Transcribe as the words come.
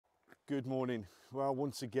Good morning. Well,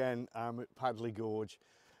 once again, I'm at Padley Gorge,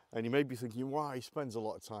 and you may be thinking, why he spends a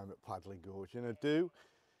lot of time at Padley Gorge, and I do.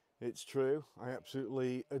 It's true. I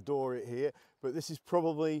absolutely adore it here, but this is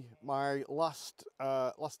probably my last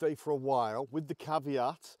day for a while, with the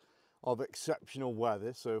caveat of exceptional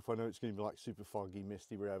weather. So if I know it's going to be like super foggy,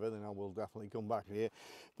 misty, wherever, then I will definitely come back here.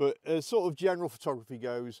 But as sort of general photography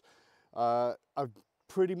goes, I've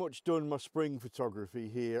pretty much done my spring photography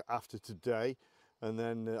here after today, and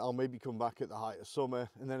then I'll maybe come back at the height of summer,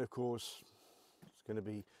 and then of course it's going to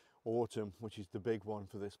be autumn, which is the big one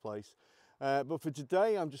for this place. But for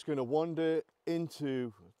today, I'm just going to wander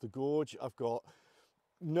into the gorge. I've got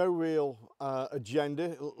no real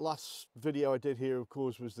agenda. Last video I did here, of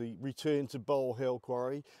course, was the return to Bowl Hill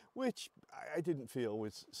Quarry, which I didn't feel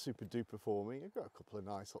was super duper for me. I've got a couple of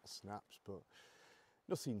nice little snaps, but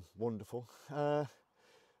nothing wonderful. But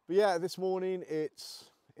yeah, this morning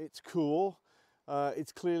it's cool.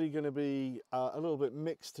 It's clearly going to be a little bit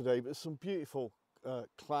mixed today, but there's some beautiful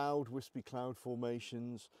wispy cloud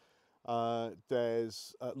formations.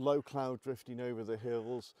 There's low cloud drifting over the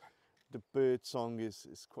hills. The bird song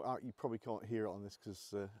is quite, you probably can't hear it on this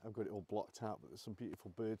because I've got it all blocked out, but there's some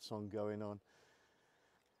beautiful bird song going on.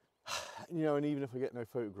 You know, and even if I get no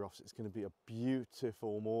photographs, it's going to be a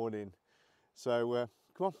beautiful morning. So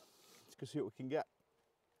come on, let's go see what we can get.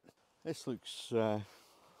 This looks,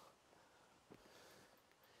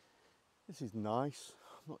 this is nice.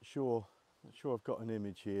 I'm not sure I've got an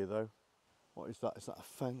image here though. What is that? Is that a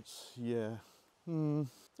fence? Yeah.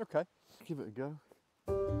 Okay, give it a go.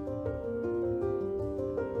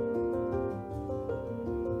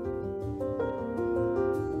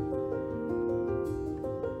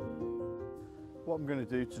 What I'm going to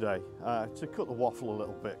do today, to cut the waffle a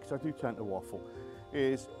little bit, because I do tend to waffle,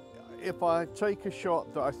 is if I take a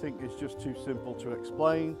shot that I think is just too simple to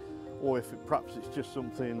explain, or if perhaps it's just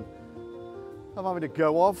something I'm having a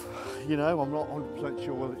go of, you know, I'm not 100%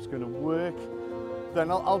 sure whether it's going to work, then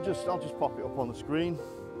I'll just pop it up on the screen,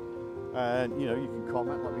 and you know, you can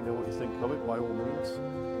comment, let me know what you think of it by all means.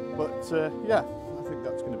 But yeah, I think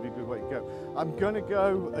that's going to be a good way to go. I'm going to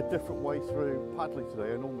go a different way through Padley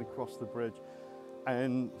today. I normally cross the bridge,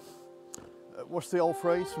 and what's the old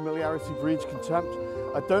phrase? Familiarity breeds contempt.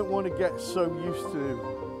 I don't want to get so used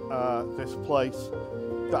to this place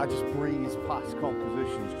that I just breeze past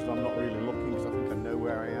compositions because I'm not really looking, because I think I know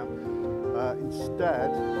where I am. Instead,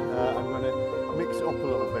 I'm going to mix it up a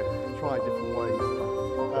little bit, try different ways.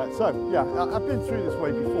 So yeah, I've been through this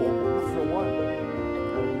way before, but not for a while,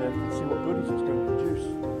 and let's see what goodies it's going to produce.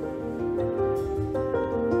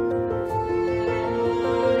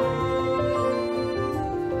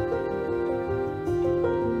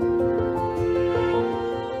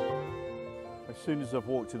 As soon as I've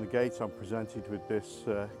walked in the gate, I'm presented with this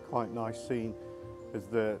quite nice scene. There's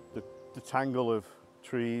the tangle of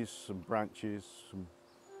trees, some branches, some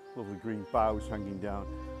lovely green boughs hanging down,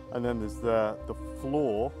 and then there's the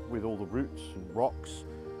floor with all the roots and rocks,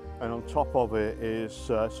 and on top of it is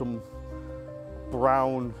some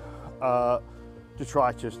brown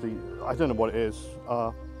detritus. I don't know what it is,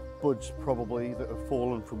 buds probably that have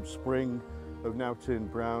fallen from spring have now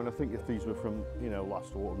turned brown. I think if these were from, you know,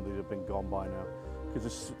 last autumn, they'd have been gone by now,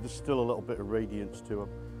 because there's still a little bit of radiance to them.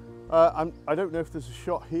 I don't know if there's a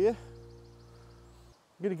shot here.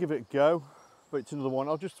 I'm going to give it a go, but it's another one.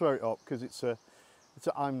 I'll just throw it up because it's a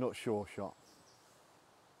I'm not sure shot.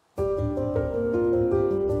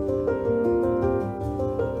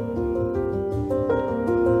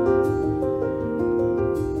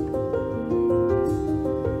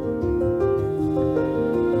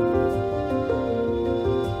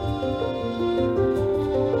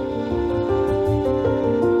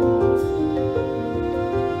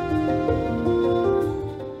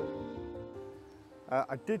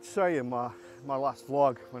 I did say in my last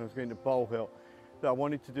vlog when I was going to Bowl Hill that I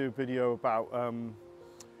wanted to do a video about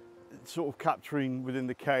sort of capturing within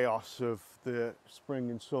the chaos of the spring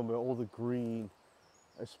and summer, all the green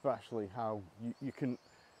especially, how you can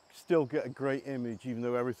still get a great image even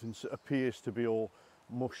though everything appears to be all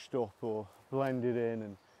mushed up or blended in,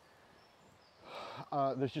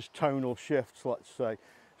 and there's just tonal shifts, let's say.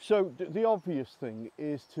 So the obvious thing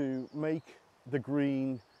is to make the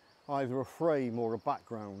green either a frame or a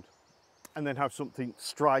background, and then have something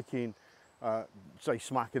striking, say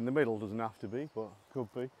smack in the middle. Doesn't have to be, but could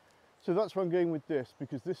be. So that's why I'm going with this,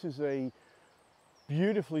 because this is a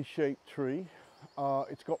beautifully shaped tree.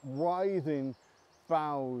 It's got writhing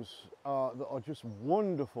boughs that are just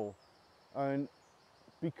wonderful, and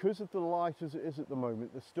because of the light as it is at the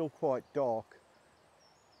moment, they're still quite dark,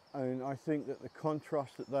 and I think that the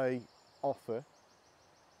contrast that they offer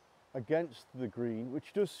against the green,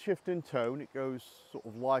 which does shift in tone. It goes sort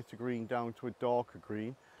of lighter green down to a darker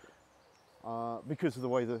green because of the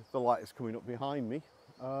way the light is coming up behind me.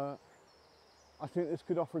 I think this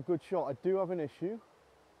could offer a good shot. I do have an issue.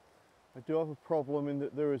 I do have a problem in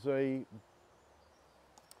that there is a,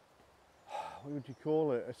 what would you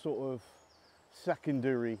call it, a sort of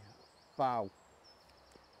secondary bow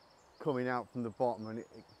coming out from the bottom, and it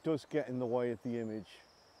does get in the way of the image,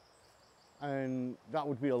 and that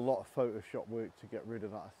would be a lot of Photoshop work to get rid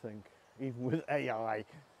of that, I think, even with AI.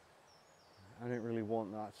 I don't really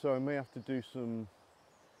want that, so I may have to do some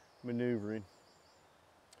maneuvering.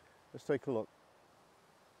 Let's take a look.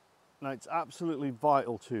 Now, it's absolutely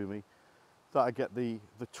vital to me that I get the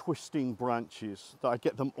twisting branches, that I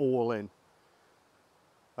get them all in,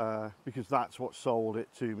 because that's what sold it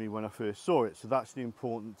to me when I first saw it. So that's the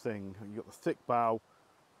important thing. You've got the thick bough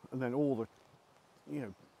and then all the, you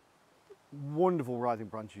know, wonderful writhing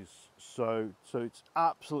branches. So it's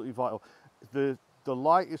absolutely vital. The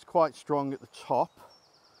light is quite strong at the top,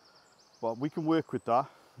 but we can work with that,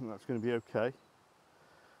 and that's going to be okay.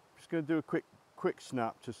 I'm just going to do a quick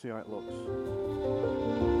snap to see how it looks.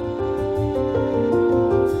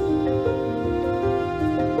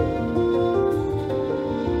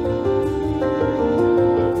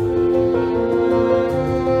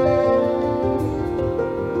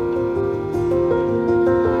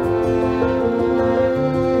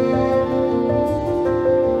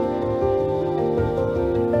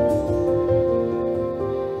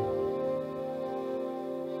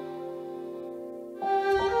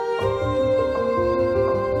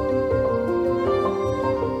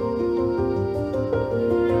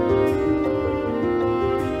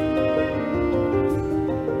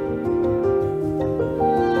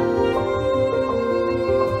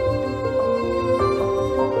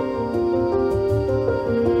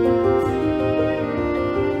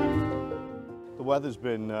 The weather's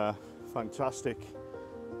been fantastic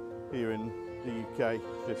here in the UK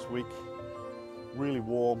this week. Really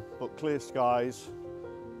warm, but clear skies.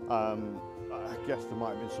 I guess there might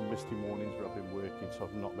have been some misty mornings where I've been working, so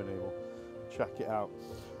I've not been able to check it out.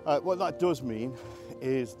 What that does mean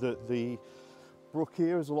is that the brook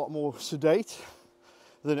here is a lot more sedate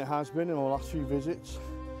than it has been in the last few visits.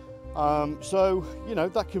 So, you know,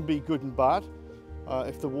 that can be good and bad.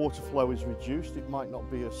 If the water flow is reduced, it might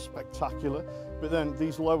not be as spectacular, but then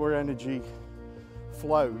these lower energy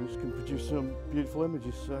flows can produce some beautiful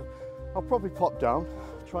images. So I'll probably pop down,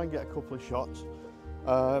 try and get a couple of shots.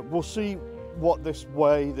 We'll see what this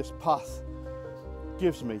path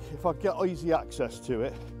gives me. If I get easy access to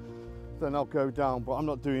it, then I'll go down, but I'm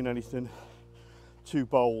not doing anything too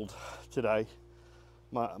bold today.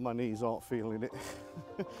 My knees aren't feeling it.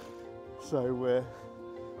 So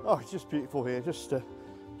oh, it's just beautiful here. Just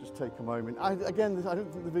take a moment. Again, I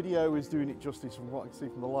don't think the video is doing it justice from what I can see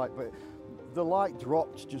from the light, but the light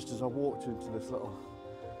dropped just as I walked into this little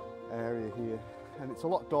area here, and it's a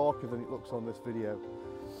lot darker than it looks on this video,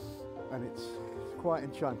 and it's quite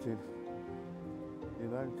enchanting. You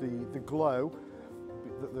know, the glow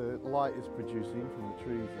that the light is producing from the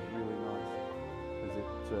trees is really nice as it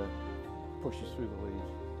pushes through the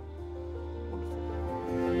leaves. Wonderful.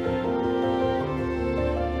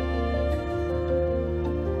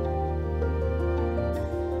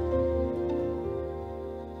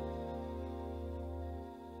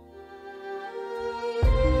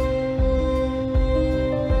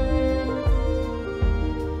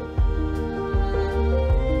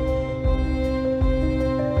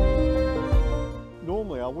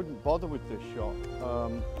 Normally I wouldn't bother with this shot.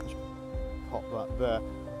 Just pop that there.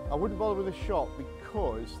 I wouldn't bother with this shot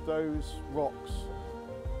because those rocks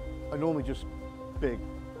are normally just big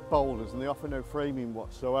boulders and they offer no framing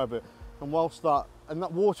whatsoever. And whilst that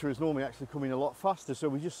water is normally actually coming a lot faster, so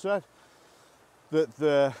we just said that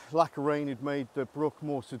the lack of rain had made the brook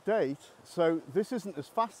more sedate, so this isn't as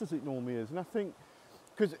fast as it normally is. And I think,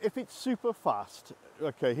 because if it's super fast,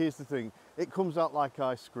 okay, here's the thing, it comes out like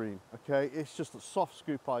ice cream, okay? It's just a soft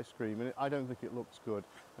scoop ice cream, and I don't think it looks good,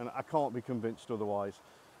 and I can't be convinced otherwise.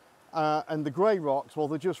 And the grey rocks, well,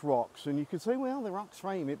 they're just rocks, and you could say, well, the rocks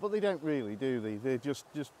frame it, but they don't really, do they? They're just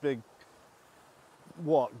big,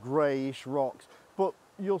 greyish rocks. But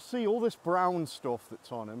you'll see all this brown stuff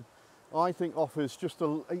that's on them, I think offers just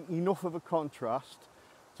enough of a contrast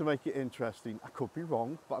to make it interesting. I could be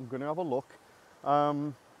wrong, but I'm going to have a look.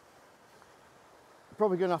 Probably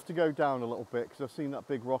going to have to go down a little bit because I've seen that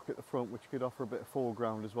big rock at the front, which could offer a bit of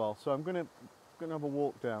foreground as well. So I'm going to have a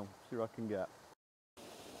walk down, see what I can get.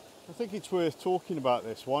 I think it's worth talking about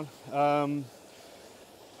this one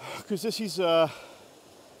because this is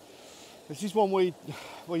one where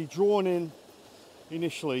you're drawn in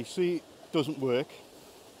initially, see, it doesn't work.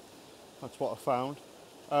 That's what I found.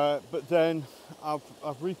 But then I've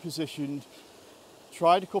repositioned,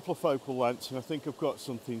 tried a couple of focal lengths, and I think I've got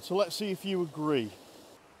something. So let's see if you agree.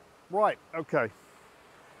 Right, okay.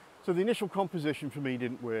 So the initial composition for me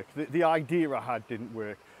didn't work. The idea I had didn't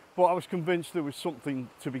work, but I was convinced there was something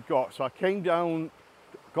to be got. So I came down,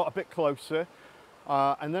 got a bit closer,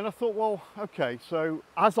 and then I thought, well, okay, so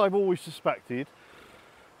as I've always suspected,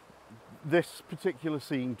 this particular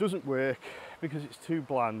scene doesn't work because it's too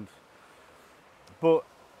bland. But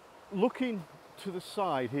looking to the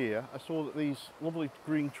side here, I saw that these lovely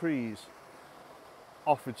green trees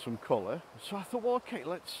offered some colour. So I thought, well, okay,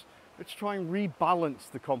 let's try and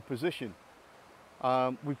rebalance the composition.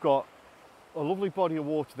 We've got a lovely body of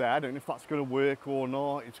water there. I don't know if that's going to work or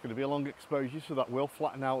not. It's going to be a long exposure, so that will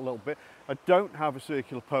flatten out a little bit. I don't have a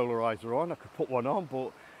circular polarizer on. I could put one on, but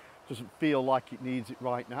it doesn't feel like it needs it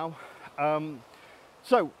right now.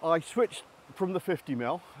 So I switched from the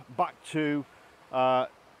 50mm back to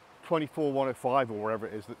 24-105 or whatever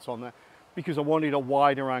it is that's on there, because I wanted a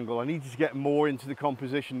wider angle. I needed to get more into the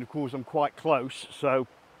composition. Of course, I'm quite close, so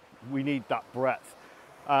we need that breadth.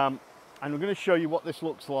 And we're going to show you what this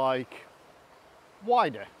looks like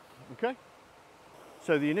wider, okay?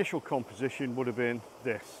 So the initial composition would have been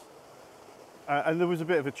this. And there was a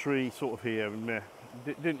bit of a tree sort of here, and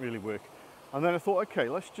it didn't really work. And then I thought, okay,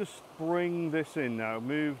 let's just bring this in now,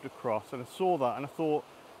 moved across, and I saw that, and I thought,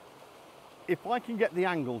 if I can get the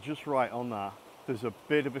angle just right on that, there's a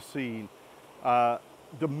bit of a scene.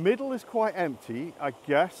 The middle is quite empty, I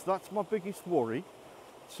guess. That's my biggest worry.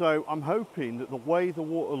 So I'm hoping that the way the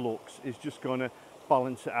water looks is just going to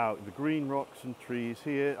balance it out. The green rocks and trees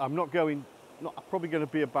here. I'm probably going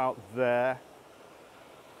to be about there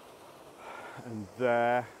and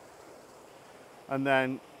there. And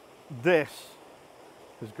then this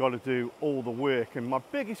has got to do all the work. And my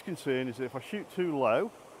biggest concern is that if I shoot too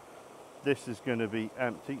low, this is going to be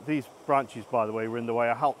empty. These branches, by the way, were in the way.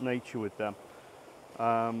 I helped nature with them.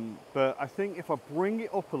 But I think if I bring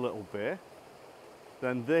it up a little bit,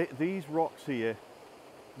 then these rocks here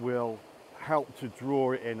will help to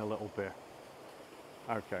draw it in a little bit.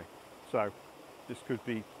 Okay, so this could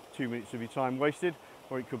be 2 minutes of your time wasted,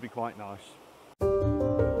 or it could be quite nice.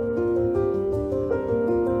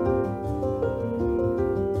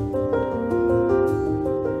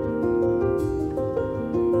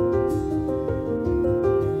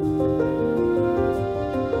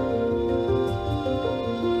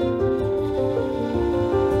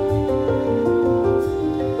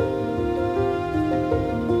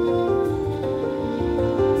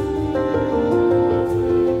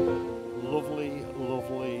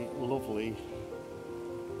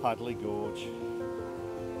 Padley Gorge.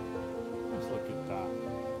 Let's look at that.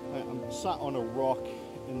 I'm sat on a rock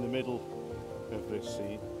in the middle of this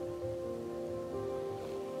scene.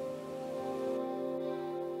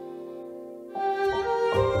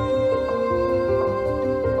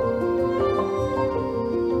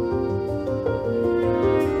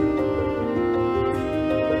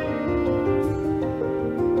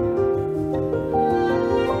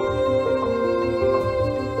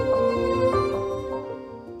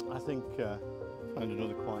 Found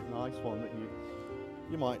another quite nice one that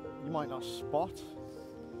you might not spot,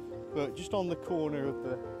 but just on the corner of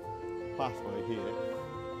the pathway here,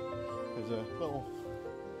 there's a little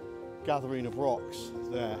gathering of rocks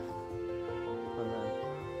there, and then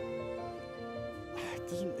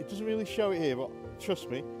it doesn't really show it here, but trust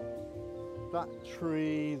me, that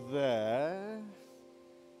tree there,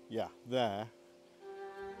 yeah, there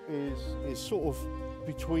is sort of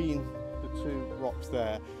between the two rocks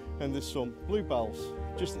there, and there's some bluebells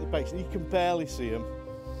just at the base, and you can barely see them,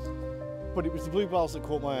 but it was the bluebells that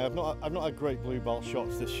caught my eye. I've not had great bluebell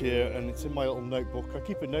shots this year, and it's in my little notebook. I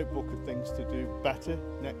keep a notebook of things to do better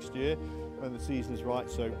next year when the season's right,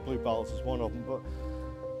 so bluebells is one of them. But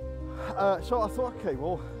so I thought, okay,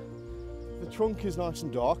 well, the trunk is nice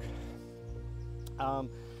and dark.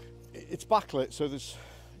 It's backlit, so there's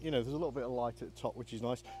a little bit of light at the top, which is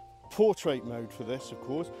nice. Portrait mode for this, of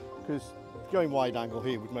course, because going wide angle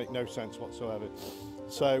here would make no sense whatsoever.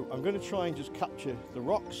 So I'm going to try and just capture the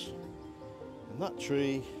rocks and that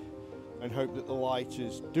tree and hope that the light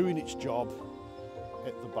is doing its job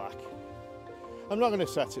at the back. I'm not going to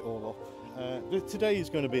set it all up. Today is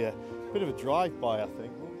going to be a bit of a drive-by, I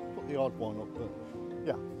think. We'll put the odd one up, but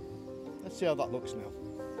yeah, let's see how that looks now.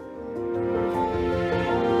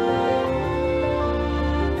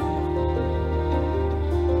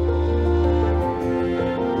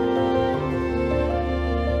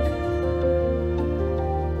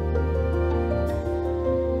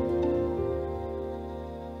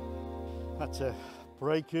 That's a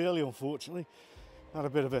break early, unfortunately. Had a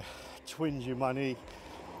bit of a twinge in my knee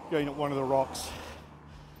going up one of the rocks,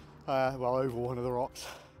 well, over one of the rocks.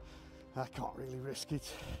 I can't really risk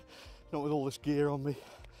it, not with all this gear on me.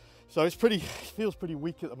 So it feels pretty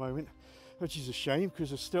weak at the moment, which is a shame because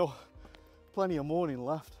there's still plenty of morning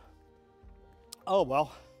left. Oh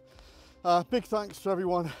well. Big thanks to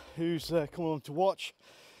everyone who's come along to watch.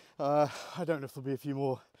 I don't know if there'll be a few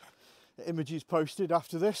more images posted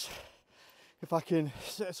after this. If I can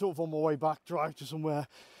sort of on my way back drive to somewhere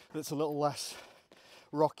that's a little less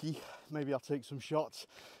rocky, maybe I'll take some shots.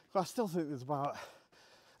 But I still think there's about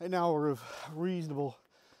an hour of reasonable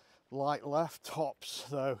light left, tops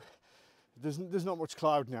though. There's not much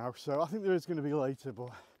cloud now, so I think there is going to be later,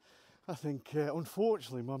 but I think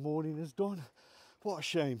unfortunately my morning is done. What a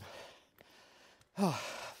shame.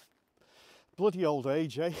 Bloody old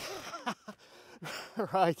age, eh?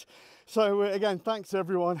 Right, so again, thanks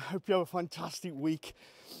everyone. Hope you have a fantastic week,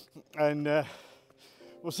 and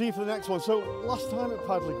we'll see you for the next one. So last time at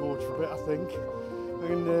Padley Gorge for a bit, I think,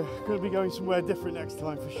 and going to be going somewhere different next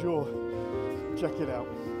time for sure. Check it out.